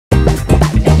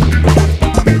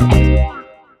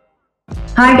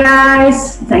Hi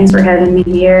guys, thanks for having me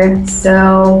here.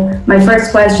 So my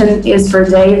first question is for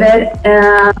David.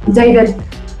 David,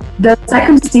 the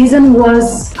second season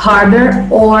was harder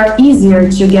or easier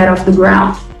to get off the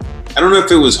ground? I don't know if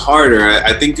it was harder.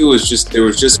 I think it was just, there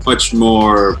was just much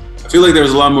more, I feel like there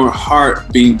was a lot more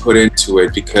heart being put into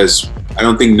it because I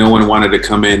don't think no one wanted to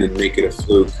come in and make it a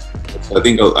fluke. So I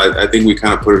think we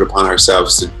kind of put it upon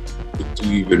ourselves to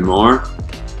do even more.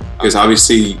 Because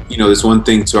obviously, you know, there's one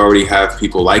thing to already have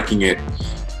people liking it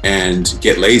and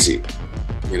get lazy,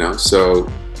 you know? So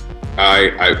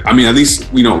I mean, at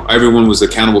least, you know, everyone was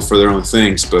accountable for their own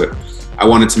things, but I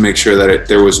wanted to make sure that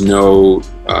there was no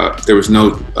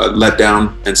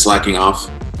letdown and slacking off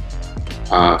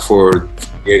for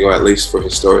Diego, at least for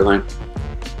his storyline.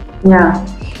 Yeah.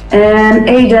 And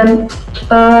Aidan,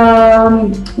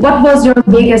 what was your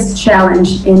biggest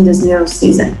challenge in this new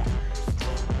season?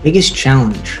 Biggest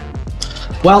challenge?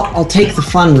 Well, I'll take the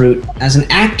fun route. As an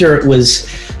actor, it was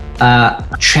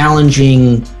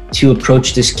challenging to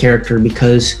approach this character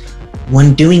because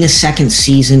when doing a second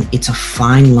season, it's a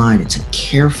fine line. It's a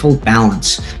careful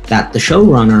balance that the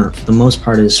showrunner, for the most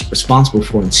part, is responsible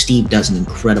for, and Steve does an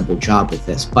incredible job with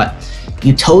this. But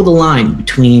you toe the line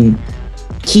between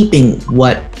keeping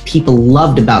what people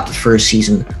loved about the first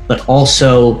season, but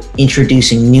also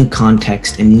introducing new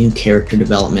context and new character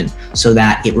development so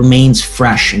that it remains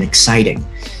fresh and exciting.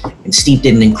 And Steve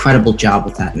did an incredible job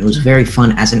with that. And it was very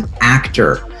fun as an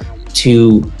actor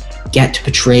to get to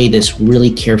portray this really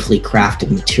carefully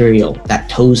crafted material that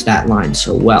toes that line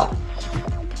so well.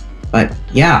 But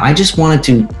yeah, I just wanted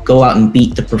to go out and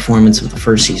beat the performance of the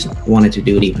first season. I wanted to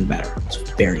do it even better. It was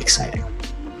very exciting.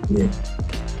 Yeah.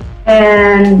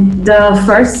 And the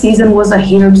first season was a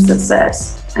huge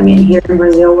success. I mean, here in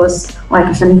Brazil was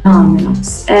like phenomenal.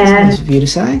 And nice of you to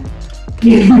say.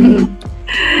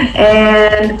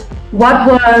 And what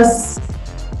was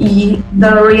the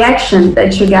reaction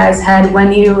that you guys had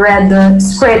when you read the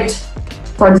script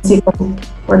for the sequel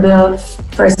for the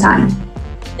first time?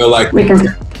 I feel like we can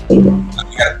we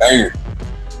got a banger,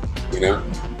 you know?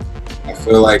 I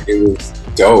feel like it was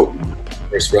dope. When I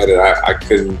first read it, I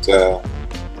couldn't.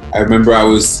 I remember I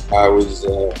was in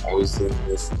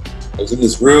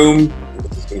this room.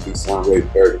 This is going to sound very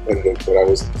repetitive, but I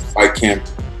was in fight camp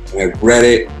and I read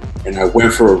it and I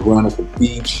went for a run at the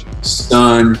beach,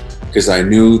 sun, because I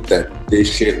knew that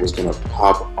this shit was going to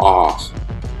pop off.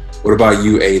 What about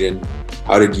you, Aidan?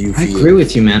 How did you feel? I agree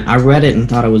with you, man. I read it and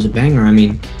thought it was a banger. I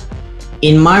mean,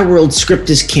 in my world, script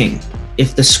is king.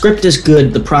 If the script is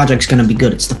good, the project's going to be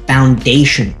good. It's the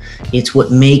foundation. It's what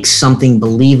makes something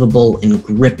believable and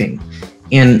gripping.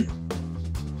 And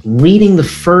reading the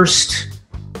first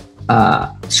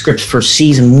script for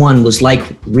season 1 was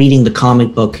like reading the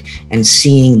comic book and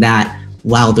seeing that,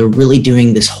 wow, they're really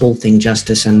doing this whole thing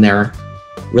justice and they're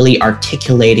really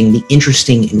articulating the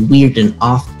interesting and weird and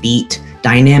offbeat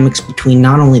dynamics between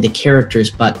not only the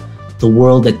characters, but the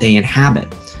world that they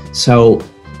inhabit. So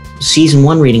season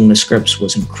 1 reading the scripts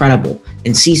was incredible.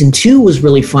 And season 2 was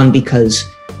really fun because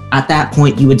at that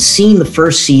point you had seen the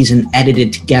first season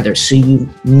edited together, so you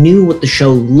knew what the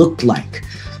show looked like.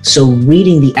 So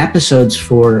reading the episodes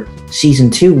for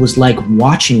season 2 was like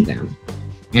watching them.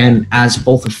 And as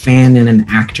both a fan and an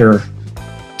actor,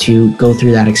 to go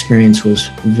through that experience was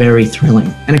very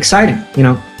thrilling and exciting. You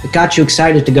know, it got you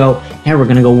excited to go, hey, we're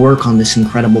gonna go work on this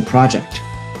incredible project.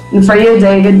 And for you,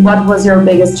 David, what was your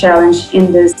biggest challenge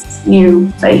in this new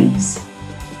phase?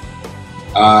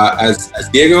 As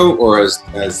Diego or as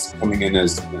coming in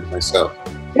as myself?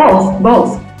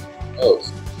 Both.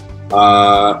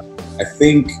 I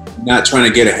think not trying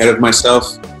to get ahead of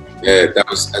myself. That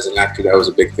was, as an actor, that was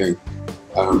a big thing.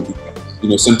 You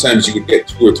know, sometimes you could get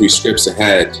 2 or 3 scripts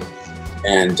ahead,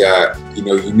 and you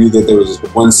know, you knew that there was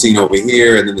this one scene over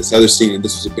here, and then this other scene, and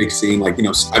this was a big scene. Like, you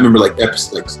know, I remember like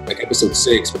episode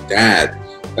 6 with Dad.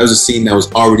 That was a scene that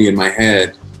was already in my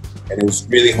head, and it was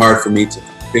really hard for me to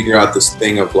figure out this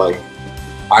thing of like,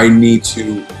 I need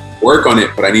to work on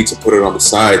it, but I need to put it on the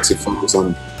side to focus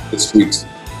on this week's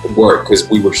work because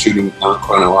we were shooting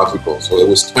non-chronological. So it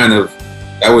was kind of,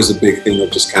 that was a big thing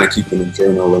of just kind of keeping a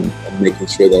journal and making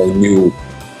sure that I knew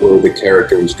where the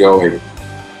character was going.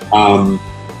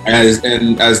 As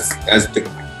the,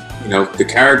 you know, the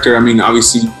character, I mean,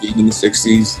 obviously being in the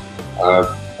 60s,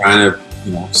 trying to,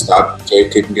 you know, stop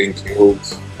JFK from getting killed,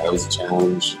 that was a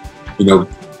challenge. You know,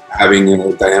 having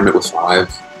a dynamic with 5,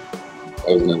 that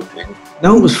was another thing.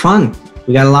 No, it was fun.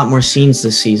 We got a lot more scenes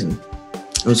this season.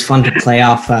 It was fun to play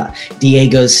off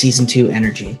Diego's season 2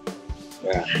 energy.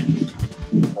 Yeah.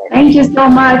 Thank you so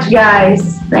much,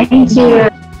 guys. Thank you.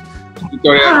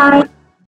 Victoria. Bye.